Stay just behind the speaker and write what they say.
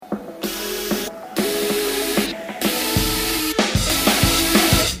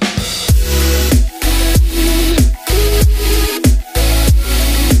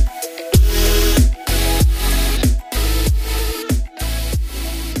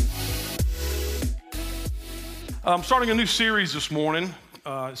I'm starting a new series this morning.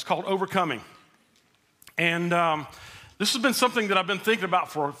 It's called Overcoming. And this has been something that I've been thinking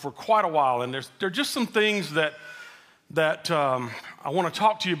about for quite a while. And there are just some things that I want to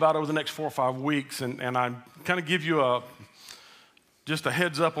talk to you about over the next 4 or 5 weeks. And I kind of give you just a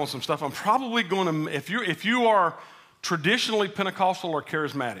heads up on some stuff. I'm probably going to, if you are traditionally Pentecostal or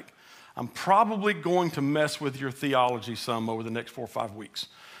charismatic, I'm probably going to mess with your theology some over the next 4 or 5 weeks.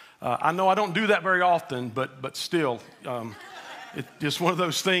 I know I don't do that very often, but still, it's just one of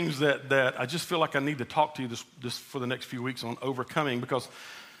those things that I just feel like I need to talk to you this for the next few weeks on overcoming, because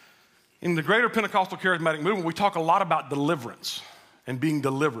in the greater Pentecostal charismatic movement, we talk a lot about deliverance and being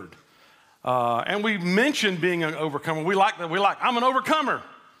delivered. And we mention being an overcomer. We like that. I'm an overcomer.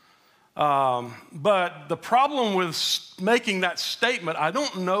 But the problem with making that statement, I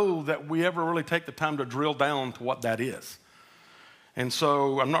don't know that we ever really take the time to drill down to what that is. And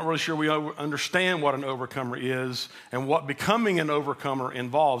so I'm not really sure we understand what an overcomer is and what becoming an overcomer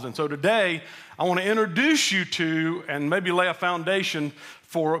involves. And so today, I want to introduce you to and maybe lay a foundation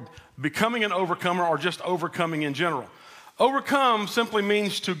for becoming an overcomer or just overcoming in general. Overcome simply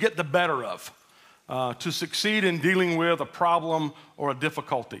means to get the better of, to succeed in dealing with a problem or a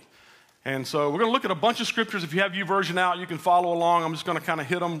difficulty. And so we're going to look at a bunch of scriptures. If you have YouVersion out, you can follow along. I'm just going to kind of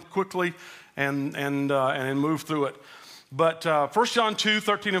hit them quickly and move through it. But 1 John 2,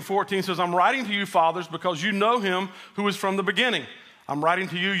 13 and 14 says, I'm writing to you, fathers, because you know him who is from the beginning. I'm writing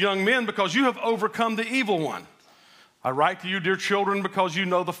to you, young men, because you have overcome the evil one. I write to you, dear children, because you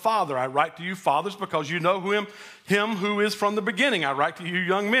know the Father. I write to you, fathers, because you know him who is from the beginning. I write to you,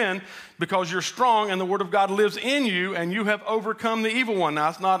 young men, because you're strong and the word of God lives in you and you have overcome the evil one. Now,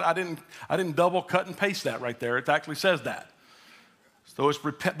 it's not, I didn't double cut and paste that right there. It actually says that. So it's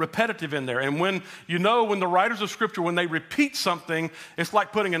repetitive in there. And when the writers of Scripture, when they repeat something, it's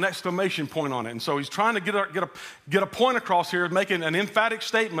like putting an exclamation point on it. And so he's trying to get a point across here, making an emphatic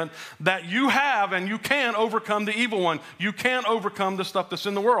statement that you have and you can overcome the evil one. You can overcome the stuff that's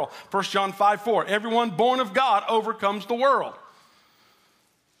in the world. 1 John 5, 4, everyone born of God overcomes the world.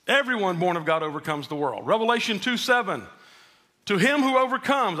 Everyone born of God overcomes the world. Revelation 2, 7, to him who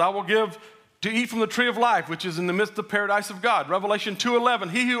overcomes, I will give to eat from the tree of life, which is in the midst of the paradise of God. Revelation 2:11,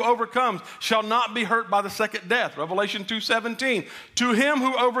 he who overcomes shall not be hurt by the second death. Revelation 2:17, to him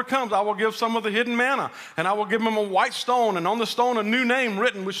who overcomes, I will give some of the hidden manna, and I will give him a white stone, and on the stone a new name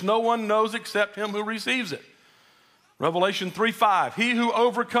written, which no one knows except him who receives it. Revelation 3:5, he who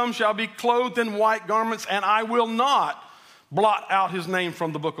overcomes shall be clothed in white garments, and I will not blot out his name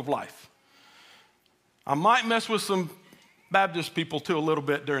from the book of life. I might mess with some Baptist people too a little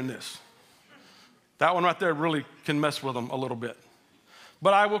bit during this. That one right there really can mess with them a little bit.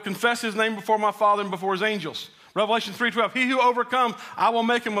 But I will confess his name before my Father and before his angels. Revelation 3:12, he who overcomes, I will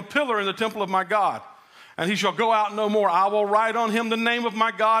make him a pillar in the temple of my God, and he shall go out no more. I will write on him the name of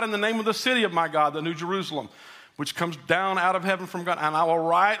my God and the name of the city of my God, the New Jerusalem, which comes down out of heaven from God, and I will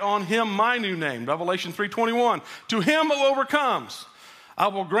write on him my new name. Revelation 3:21, to him who overcomes, I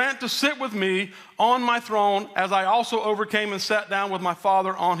will grant to sit with me on my throne, as I also overcame and sat down with my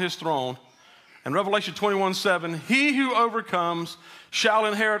Father on his throne. And Revelation 21:7, he who overcomes shall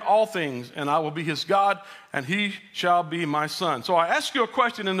inherit all things, and I will be his God, and he shall be my son. So I ask you a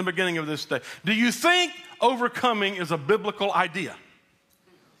question in the beginning of this day. Do you think overcoming is a biblical idea?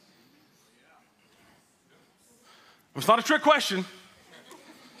 It's not a trick question.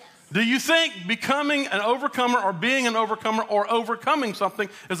 Do you think becoming an overcomer or being an overcomer or overcoming something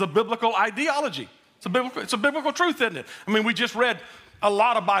is a biblical ideology? It's a biblical truth, isn't it? I mean, we just read a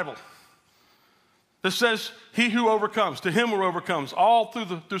lot of Bible that says, he who overcomes, to him who overcomes, all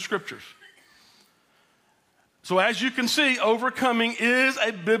through scriptures. So as you can see, overcoming is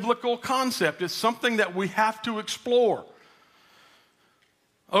a biblical concept. It's something that we have to explore.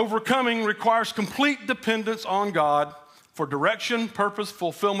 Overcoming requires complete dependence on God for direction, purpose,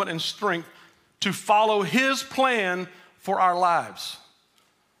 fulfillment, and strength to follow his plan for our lives.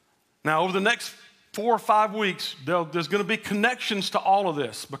 Now, over the next 4 or 5 weeks, there's going to be connections to all of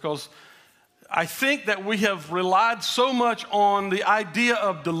this, because I think that we have relied so much on the idea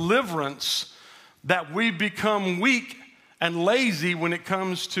of deliverance that we become weak and lazy when it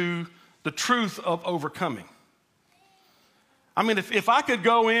comes to the truth of overcoming. I mean, if I could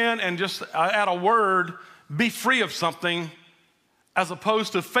go in and just add a word, be free of something, as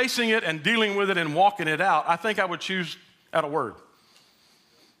opposed to facing it and dealing with it and walking it out, I think I would choose add a word.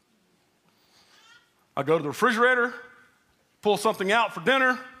 I go to the refrigerator, pull something out for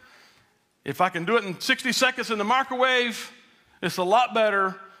dinner. If I can do it in 60 seconds in the microwave, it's a lot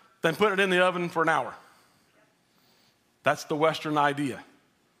better than putting it in the oven for an hour. That's the Western idea.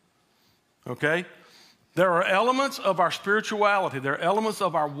 Okay? There are elements of our spirituality, there are elements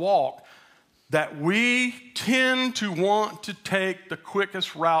of our walk that we tend to want to take the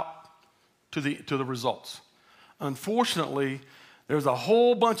quickest route to the results. Unfortunately, there's a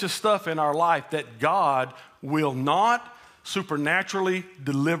whole bunch of stuff in our life that God will not supernaturally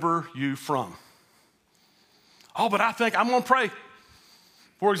deliver you from. Oh, but I think I'm going to pray.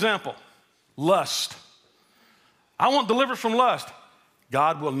 For example, lust. I want deliverance from lust.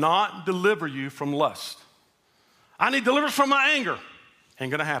 God will not deliver you from lust. I need deliverance from my anger.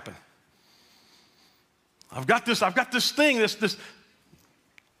 Ain't gonna happen. I've got this thing,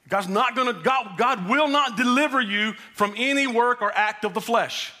 God will not deliver you from any work or act of the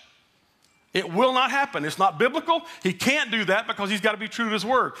flesh. It will not happen. It's not biblical. He can't do that because he's got to be true to his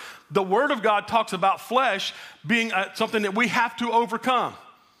word. The word of God talks about flesh being something that we have to overcome.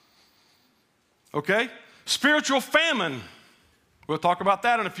 Okay? Spiritual famine. We'll talk about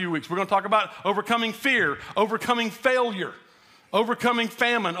that in a few weeks. We're going to talk about overcoming fear, overcoming failure, overcoming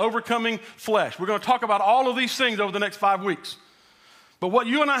famine, overcoming flesh. We're going to talk about all of these things over the next 5 weeks. But what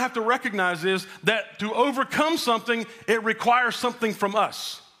you and I have to recognize is that to overcome something, it requires something from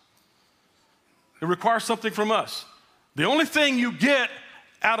us. It requires something from us. The only thing you get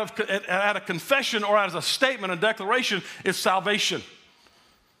out of a confession or out of a statement, a declaration, is salvation.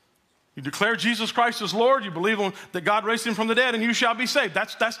 You declare Jesus Christ as Lord, you believe that God raised him from the dead, and you shall be saved.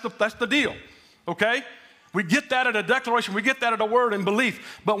 That's the deal, okay? We get that at a declaration. We get that at a word and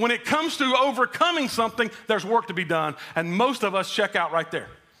belief. But when it comes to overcoming something, there's work to be done, and most of us check out right there.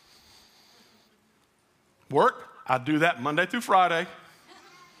 Work, I do that Monday through Friday.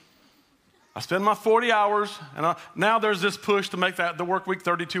 I spend my 40 hours, and now there's this push to make the work week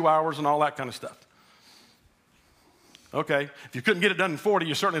 32 hours and all that kind of stuff. Okay, if you couldn't get it done in 40,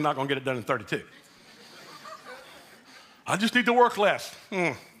 you're certainly not going to get it done in 32. I just need to work less.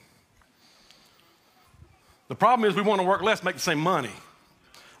 The problem is we want to work less, make the same money.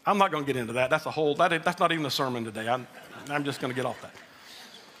 I'm not going to get into that. That's not even a sermon today. I'm just going to get off that.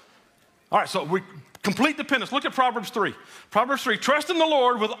 All right, so complete dependence. Look at Proverbs 3. Proverbs 3, trust in the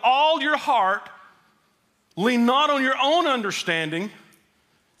Lord with all your heart. Lean not on your own understanding.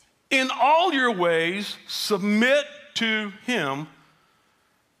 In all your ways, submit to him,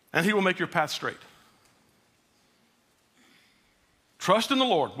 and he will make your path straight. Trust in the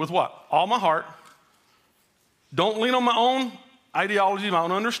Lord with what? All my heart. Don't lean on my own ideology, my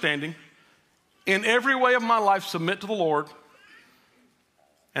own understanding. In every way of my life, submit to the Lord.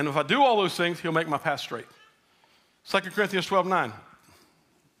 And if I do all those things, he'll make my path straight. 2 Corinthians 12:9.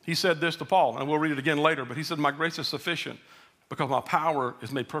 He said this to Paul, and we'll read it again later, but he said, my grace is sufficient because my power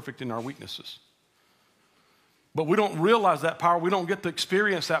is made perfect in our weaknesses. But we don't realize that power. We don't get to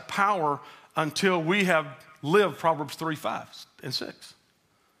experience that power until we have lived Proverbs 3, 5, and 6.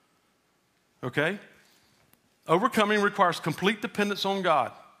 Okay? Overcoming requires complete dependence on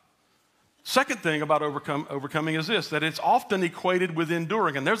God. Second thing about overcoming is this, that it's often equated with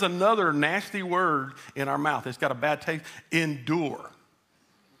enduring. And there's another nasty word in our mouth. It's got a bad taste. Endure.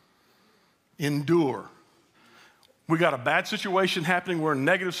 Endure. We got a bad situation happening. We're in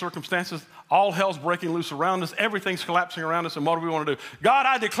negative circumstances. All hell's breaking loose around us. Everything's collapsing around us. And what do we want to do? God,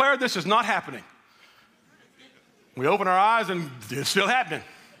 I declare this is not happening. We open our eyes and it's still happening.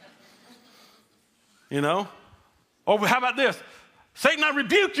 You know? Or how about this? Satan, I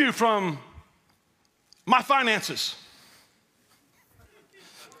rebuke you from my finances.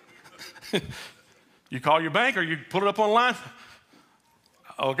 You call your bank or you put it up online.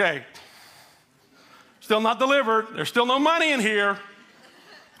 Okay. Still not delivered. There's still no money in here.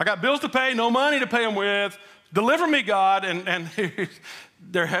 I got bills to pay, no money to pay them with. Deliver me, God. And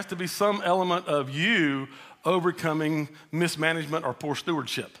there has to be some element of you overcoming mismanagement or poor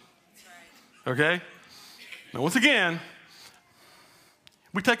stewardship. Okay? Now, once again,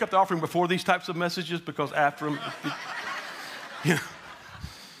 we take up the offering before these types of messages because after them, you know.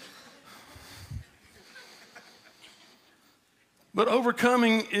 But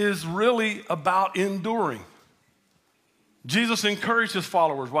overcoming is really about enduring. Jesus encouraged his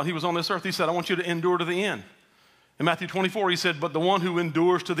followers while he was on this earth. He said, I want you to endure to the end. In Matthew 24, he said, but the one who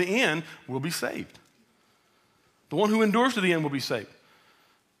endures to the end will be saved. The one who endures to the end will be saved.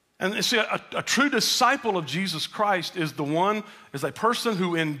 And see, a true disciple of Jesus Christ is a person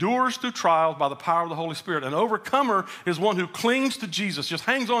who endures through trials by the power of the Holy Spirit. An overcomer is one who clings to Jesus, just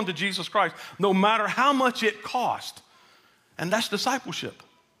hangs on to Jesus Christ, no matter how much it costs. And that's discipleship.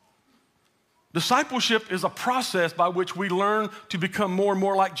 Discipleship is a process by which we learn to become more and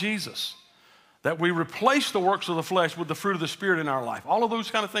more like Jesus. That we replace the works of the flesh with the fruit of the Spirit in our life. All of those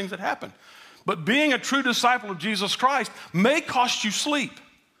kind of things that happen. But being a true disciple of Jesus Christ may cost you sleep.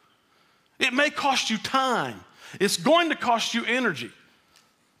 It may cost you time. It's going to cost you energy.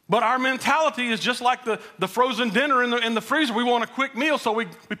 But our mentality is just like the frozen dinner in the freezer. We want a quick meal, so we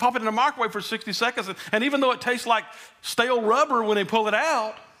pop it in the microwave for 60 seconds. And even though it tastes like stale rubber when they pull it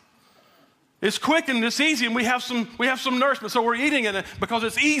out, it's quick and it's easy, and we have some nourishment, so we're eating it because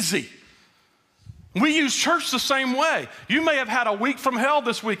it's easy. We use church the same way. You may have had a week from hell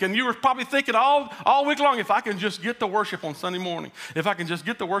this week, and you were probably thinking all week long, if I can just get to worship on Sunday morning, if I can just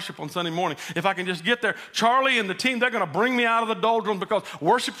get to worship on Sunday morning, if I can just get there. Charlie and the team, they're going to bring me out of the doldrums because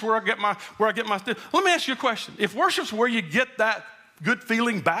worship's where I get my Let me ask you a question. If worship's where you get that good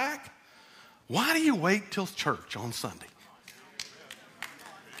feeling back, why do you wait till church on Sunday?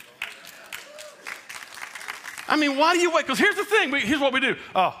 I mean, why do you wait? Because here's the thing. Here's what we do.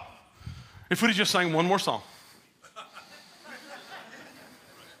 If we'd just sang one more song.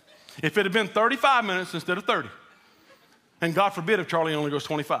 If it had been 35 minutes instead of 30. And God forbid if Charlie only goes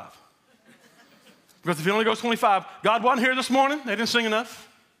 25. Because if he only goes 25, God wasn't here this morning. They didn't sing enough.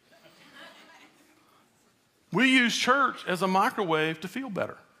 We use church as a microwave to feel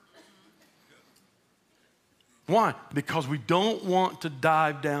better. Why? Because we don't want to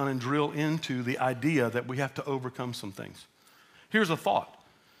dive down and drill into the idea that we have to overcome some things. Here's a thought.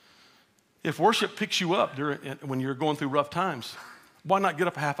 If worship picks you up when you're going through rough times, why not get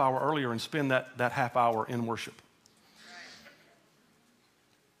up a half hour earlier and spend that half hour in worship?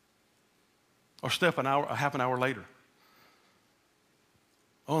 Or step a half an hour later.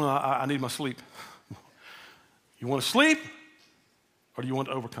 Oh no, I need my sleep. You want to sleep or do you want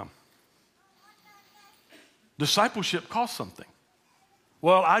to overcome? Discipleship costs something.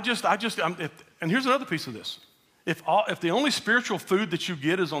 Well, and here's another piece of this. If the only spiritual food that you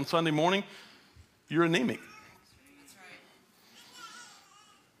get is on Sunday morning, you're anemic. That's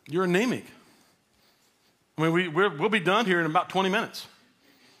right. You're anemic. I mean, we'll be done here in about 20 minutes.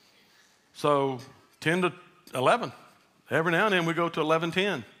 So 10 to 11. Every now and then we go to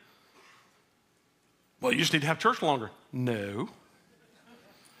 11:10. Well, you just need to have church longer. No.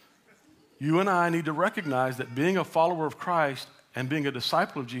 You and I need to recognize that being a follower of Christ and being a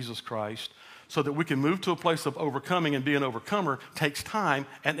disciple of Jesus Christ so that we can move to a place of overcoming and be an overcomer takes time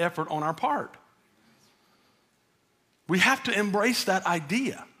and effort on our part. We have to embrace that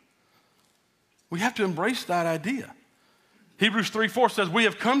idea. We have to embrace that idea. Hebrews 3:4 says, we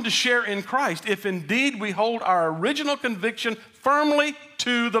have come to share in Christ if indeed we hold our original conviction firmly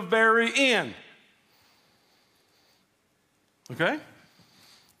to the very end. Okay?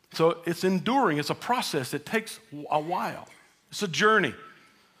 So it's enduring. It's a process. It takes a while. It's a journey.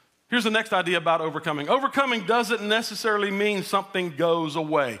 Here's the next idea about overcoming. Overcoming doesn't necessarily mean something goes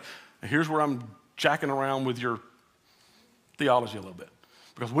away. And here's where I'm jacking around with your theology a little bit.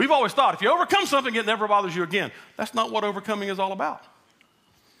 Because we've always thought if you overcome something, it never bothers you again. That's not what overcoming is all about.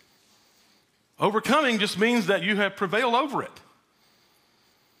 Overcoming just means that you have prevailed over it.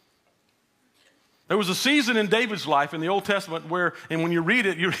 There was a season in David's life in the Old Testament where, and when you read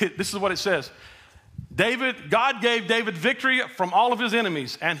it, this is what it says. God gave David victory from all of his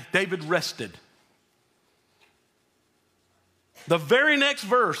enemies, and David rested. The very next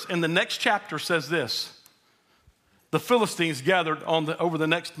verse in the next chapter says this. The Philistines gathered over the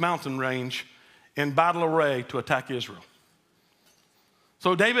next mountain range in battle array to attack Israel.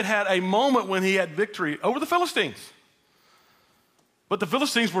 So David had a moment when he had victory over the Philistines. But the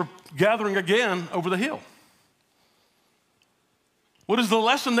Philistines were gathering again over the hill. What is the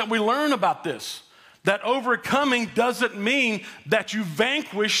lesson that we learn about this? That overcoming doesn't mean that you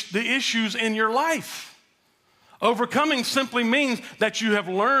vanquish the issues in your life. Overcoming simply means that you have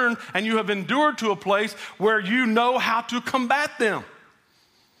learned and you have endured to a place where you know how to combat them.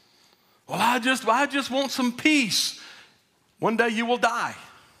 Well, I just want some peace. One day you will die.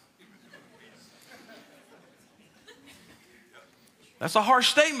 That's a harsh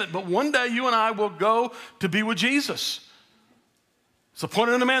statement, but one day you and I will go to be with Jesus. It's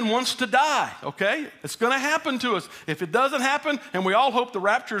appointed a man wants to die, okay? It's going to happen to us. If it doesn't happen, and we all hope the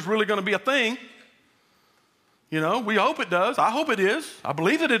rapture is really going to be a thing, you know, we hope it does. I hope it is. I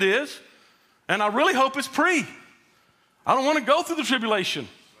believe that it is. And I really hope it's pre. I don't want to go through the tribulation.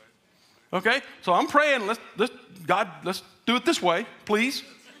 Okay? So I'm praying, God, let's do it this way, please.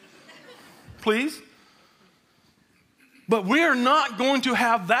 Please. But we are not going to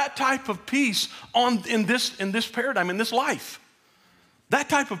have that type of peace in this paradigm, in this life. That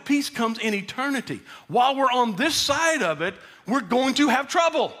type of peace comes in eternity. While we're on this side of it, we're going to have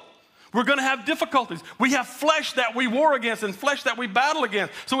trouble. We're going to have difficulties. We have flesh that we war against and flesh that we battle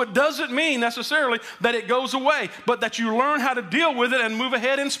against. So it doesn't mean necessarily that it goes away, but that you learn how to deal with it and move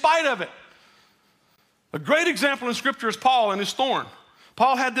ahead in spite of it. A great example in Scripture is Paul and his thorn.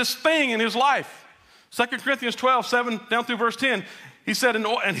 Paul had this thing in his life. 2 Corinthians 12, 7 down through verse 10. He said,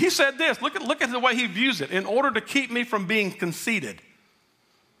 and he said this, look at the way he views it. In order to keep me from being conceited,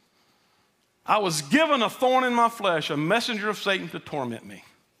 I was given a thorn in my flesh, a messenger of Satan to torment me.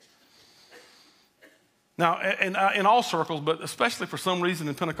 Now, in all circles, but especially for some reason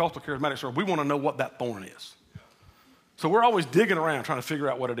in Pentecostal charismatic circles, we want to know what that thorn is. So we're always digging around trying to figure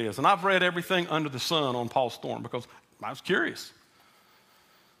out what it is. And I've read everything under the sun on Paul's thorn because I was curious.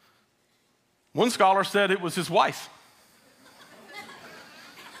 One scholar said it was his wife.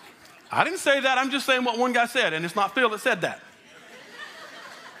 I didn't say that. I'm just saying what one guy said, and it's not Phil that said that.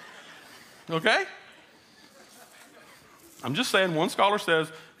 Okay? I'm just saying one scholar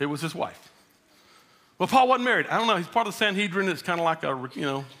says it was his wife. Well, Paul wasn't married. I don't know. He's part of the Sanhedrin. It's kind of like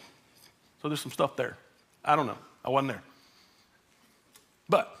so there's some stuff there. I don't know. I wasn't there.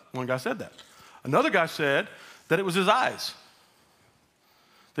 But one guy said that. Another guy said that it was his eyes,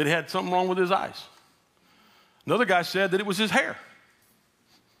 that he had something wrong with his eyes. Another guy said that it was his hair,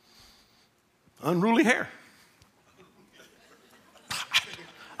 unruly hair.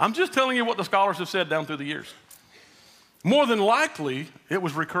 I'm just telling you what the scholars have said down through the years. More than likely, it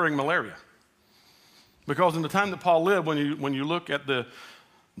was recurring malaria. Because in the time that Paul lived, when you look at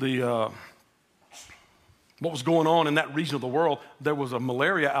what was going on in that region of the world, there was a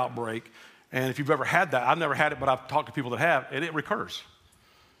malaria outbreak. And if you've ever had that, I've never had it, but I've talked to people that have, and it recurs.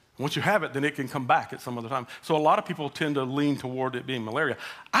 Once you have it, then it can come back at some other time. So a lot of people tend to lean toward it being malaria.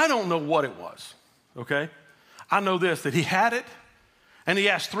 I don't know what it was, okay? I know this, that he had it, and he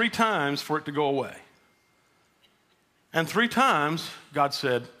asked 3 times for it to go away. And 3 times, God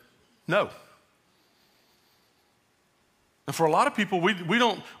said, no. And for a lot of people, we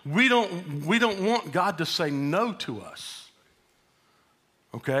don't want God to say no to us,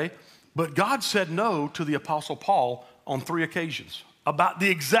 okay? But God said no to the Apostle Paul on 3 occasions about the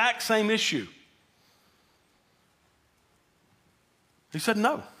exact same issue. He said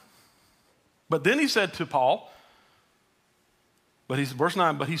no. But then he said to Paul, verse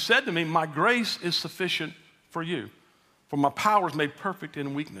 9, but he said to me, my grace is sufficient for you, for my power is made perfect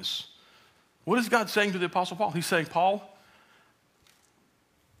in weakness. What is God saying to the Apostle Paul? He's saying, Paul,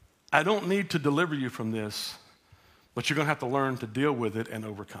 I don't need to deliver you from this, but you're going to have to learn to deal with it and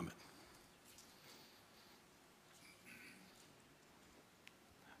overcome it.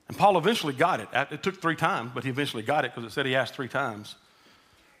 And Paul eventually got it. It took 3 times, but he eventually got it because it said he asked 3 times.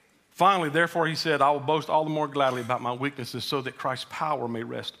 Finally, therefore, he said, I will boast all the more gladly about my weaknesses so that Christ's power may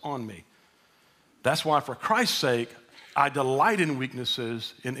rest on me. That's why, for Christ's sake, I delight in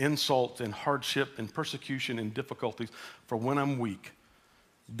weaknesses, in insults, in hardship, in persecution, in difficulties. For when I'm weak,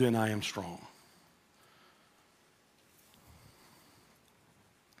 then I am strong.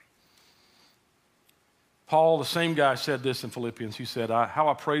 Paul, the same guy, said this in Philippians. He said, how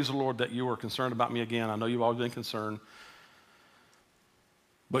I praise the Lord that you are concerned about me again. I know you've always been concerned,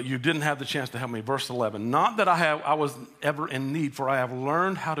 but you didn't have the chance to help me. Verse 11, not that I was ever in need, for I have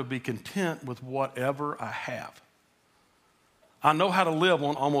learned how to be content with whatever I have. I know how to live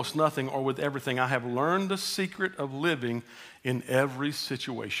on almost nothing or with everything. I have learned the secret of living in every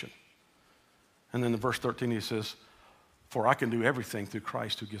situation. And then in verse 13 he says, for I can do everything through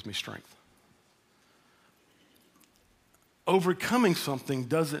Christ who gives me strength. Overcoming something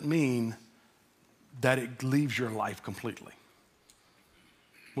doesn't mean that it leaves your life completely.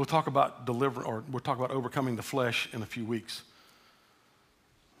 We'll talk about overcoming the flesh in a few weeks.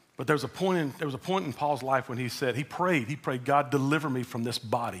 But there was a point in Paul's life when he said, he prayed, God, deliver me from this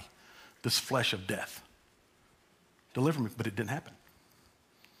body, this flesh of death. Deliver me, but it didn't happen.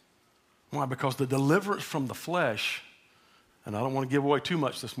 Why? Because the deliverance from the flesh, and I don't want to give away too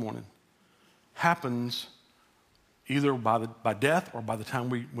much this morning, happens either by death or by the time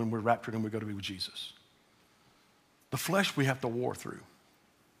when we're raptured and we go to be with Jesus. The flesh we have to war through.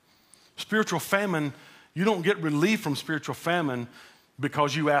 Spiritual famine, you don't get relief from spiritual famine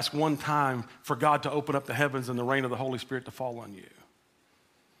because you ask one time for God to open up the heavens and the rain of the Holy Spirit to fall on you.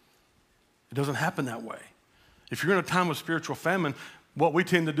 It doesn't happen that way. If you're in a time of spiritual famine, what we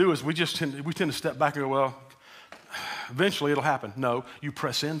tend to do is we tend to step back and go, well, eventually it'll happen. No, you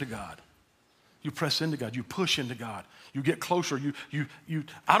press into God. You press into God. You push into God. You get closer.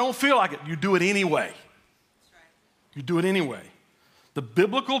 I don't feel like it. You do it anyway. That's right. You do it anyway. The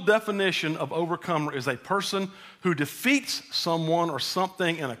biblical definition of overcomer is a person who defeats someone or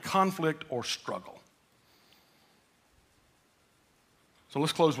something in a conflict or struggle. So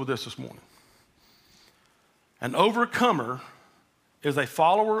let's close with this morning. An overcomer is a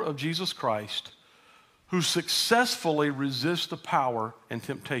follower of Jesus Christ who successfully resists the power and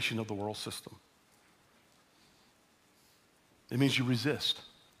temptation of the world system. It means you resist.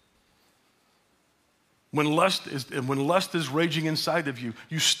 When lust is raging inside of you,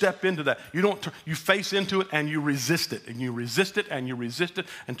 you step into that. You face into it and you resist it. And you resist it and you resist it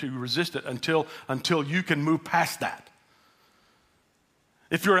until you resist it until you can move past that.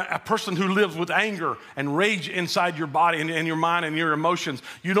 If you're a person who lives with anger and rage inside your body and your mind and your emotions,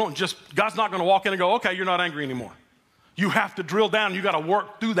 God's not going to walk in and go, okay, you're not angry anymore. You have to drill down. You got to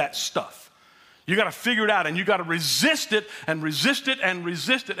work through that stuff. You got to figure it out, and you got to resist it and resist it and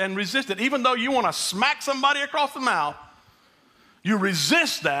resist it and resist it. Even though you want to smack somebody across the mouth, you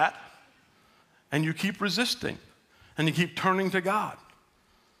resist that, and you keep resisting, and you keep turning to God.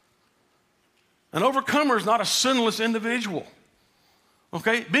 An overcomer is not a sinless individual.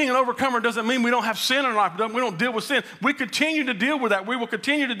 Okay? Being an overcomer doesn't mean we don't have sin in our life. We don't deal with sin. We continue to deal with that. We will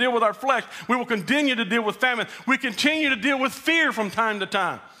continue to deal with our flesh. We will continue to deal with famine. We continue to deal with fear from time to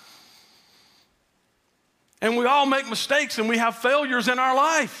time. And we all make mistakes and we have failures in our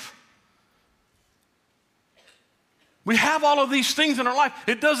life. We have all of these things in our life.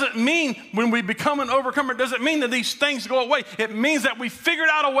 It doesn't mean when we become an overcomer, it doesn't mean that these things go away. It means that we figured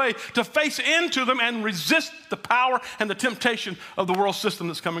out a way to face into them and resist the power and the temptation of the world system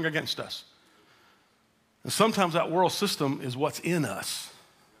that's coming against us. And sometimes that world system is what's in us.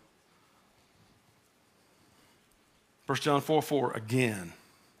 1 John 4:4 again.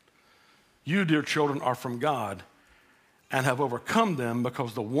 You, dear children, are from God and have overcome them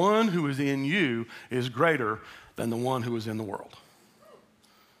because the one who is in you is greater than the one who is in the world.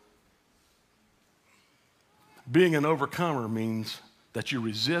 Being an overcomer means that you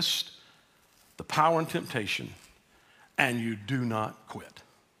resist the power and temptation and you do not quit.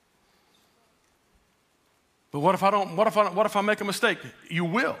 But what if I make a mistake? You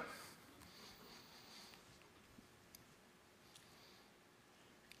will.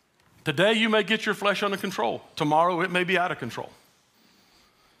 Today you may get your flesh under control. Tomorrow it may be out of control.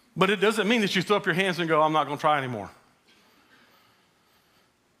 But it doesn't mean that you throw up your hands and go, I'm not going to try anymore.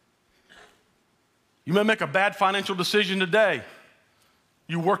 You may make a bad financial decision today.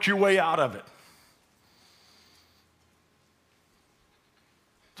 You work your way out of it.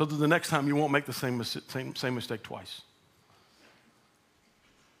 So that the next time you won't make the same mistake twice.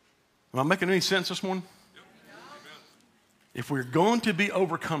 Am I making any sense this morning? If we're going to be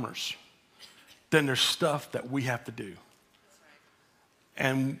overcomers, then there's stuff that we have to do.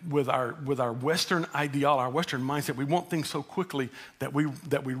 And with our Western ideology, our Western mindset, we want things so quickly that we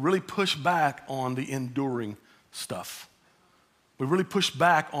really push back on the enduring stuff. We really push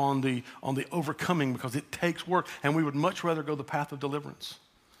back on the overcoming because it takes work, and we would much rather go the path of deliverance.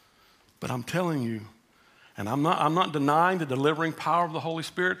 But I'm telling you, and I'm not denying the delivering power of the Holy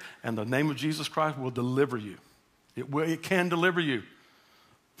Spirit, and the name of Jesus Christ will deliver you. It can deliver you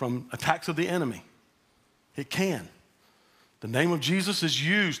from attacks of the enemy. It can. The name of Jesus is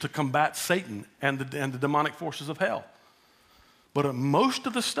used to combat Satan and the demonic forces of hell. But most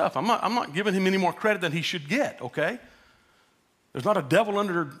of the stuff, I'm not giving him any more credit than he should get, okay? There's not a devil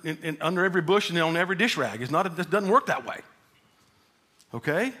under every bush and on every dish rag. It doesn't work that way,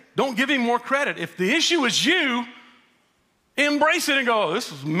 okay? Don't give him more credit. If the issue is you, embrace it and go, oh,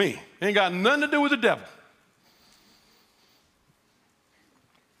 this is me. It ain't got nothing to do with the devil.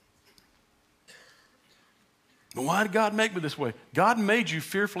 But why did God make me this way? God made you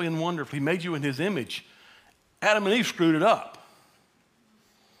fearfully and wonderfully. He made you in his image. Adam and Eve screwed it up.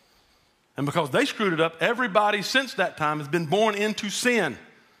 And because they screwed it up, everybody since that time has been born into sin.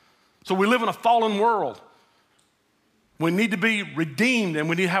 So we live in a fallen world. We need to be redeemed, and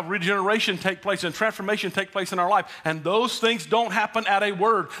we need to have regeneration take place and transformation take place in our life. And those things don't happen at a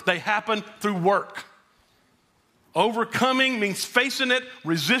word. They happen through work. Overcoming means facing it,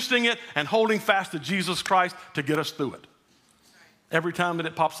 resisting it, and holding fast to Jesus Christ to get us through it. Every time that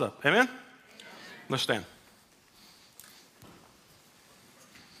it pops up. Amen? Let's stand.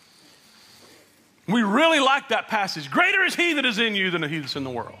 We really like that passage. Greater is he that is in you than he that's in the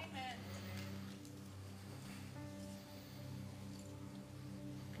world.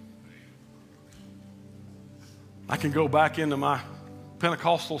 I can go back into my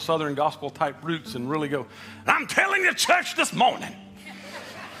Pentecostal Southern gospel type roots and really go, I'm telling the church this morning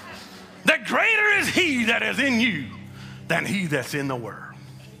that greater is he that is in you than he that's in the world.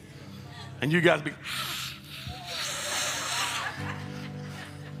 And you guys be,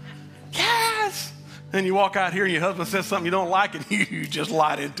 yes. And you walk out here and your husband says something you don't like and you just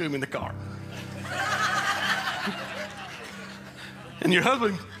lied into him in the car. And your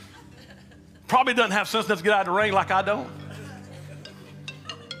husband probably doesn't have sense enough to get out of the ring like I don't.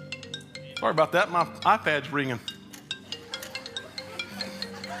 Sorry about that, my iPad's ringing.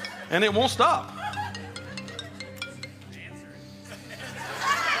 And it won't stop.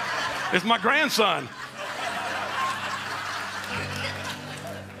 It's my grandson.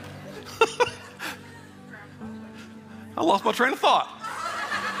 I lost my train of thought.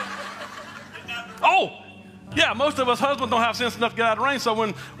 Oh, yeah, most of us husbands don't have sense enough to get out of the rain. So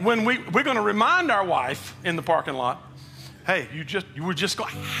when we're going to remind our wife in the parking lot, hey, you were just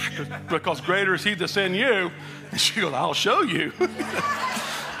going, because greater is he that's in you. And she goes, I'll show you.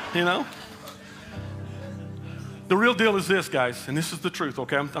 You know? The real deal is this, guys, and this is the truth,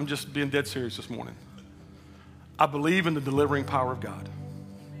 okay? I'm just being dead serious this morning. I believe in the delivering power of God.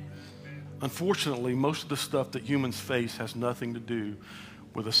 Unfortunately, most of the stuff that humans face has nothing to do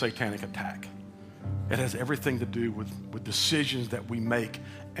with a satanic attack. It has everything to do with decisions that we make,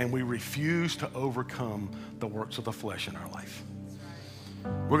 and we refuse to overcome the works of the flesh in our life.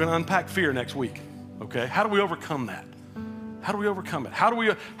 We're going to unpack fear next week, okay? How do we overcome that? How do we overcome it? How do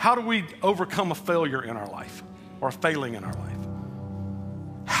we overcome a failure in our life or a failing in our life?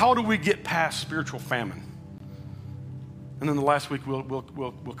 How do we get past spiritual famine? And then the last week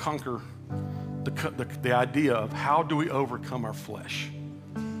we'll conquer the idea of how do we overcome our flesh?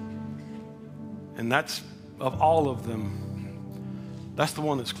 And that's, of all of them, that's the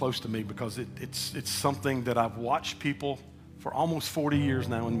one that's close to me because it's something that I've watched people for almost 40 years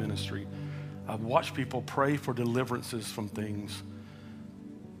now in ministry. I've watched people pray for deliverances from things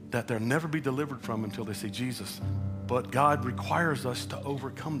that they'll never be delivered from until they see Jesus. But God requires us to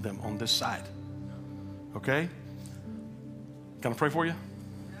overcome them on this side. Okay? Can I pray for you?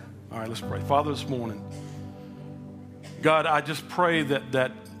 All right, let's pray. Father, this morning, God, I just pray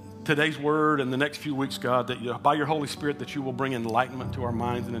that today's word and the next few weeks, God, that by your Holy Spirit that you will bring enlightenment to our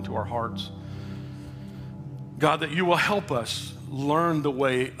minds and into our hearts. God, that you will help us learn the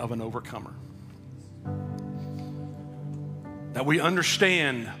way of an overcomer. That we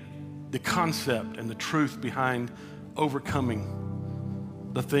understand the concept and the truth behind overcoming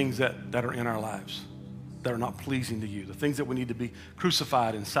the things that are in our lives that are not pleasing to you, the things that we need to be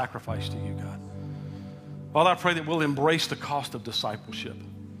crucified and sacrificed to you, God. Father, I pray that we'll embrace the cost of discipleship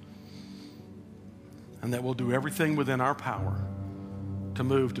and that we'll do everything within our power to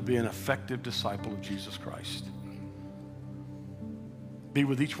move to be an effective disciple of Jesus Christ. Be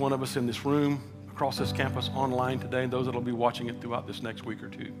with each one of us in this room, across this campus, online today, and those that will be watching it throughout this next week or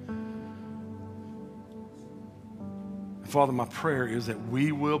two. And Father, my prayer is that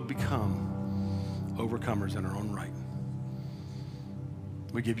we will become overcomers in our own right.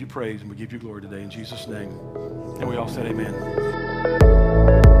 We give you praise and we give you glory today in Jesus' name. And we all said amen.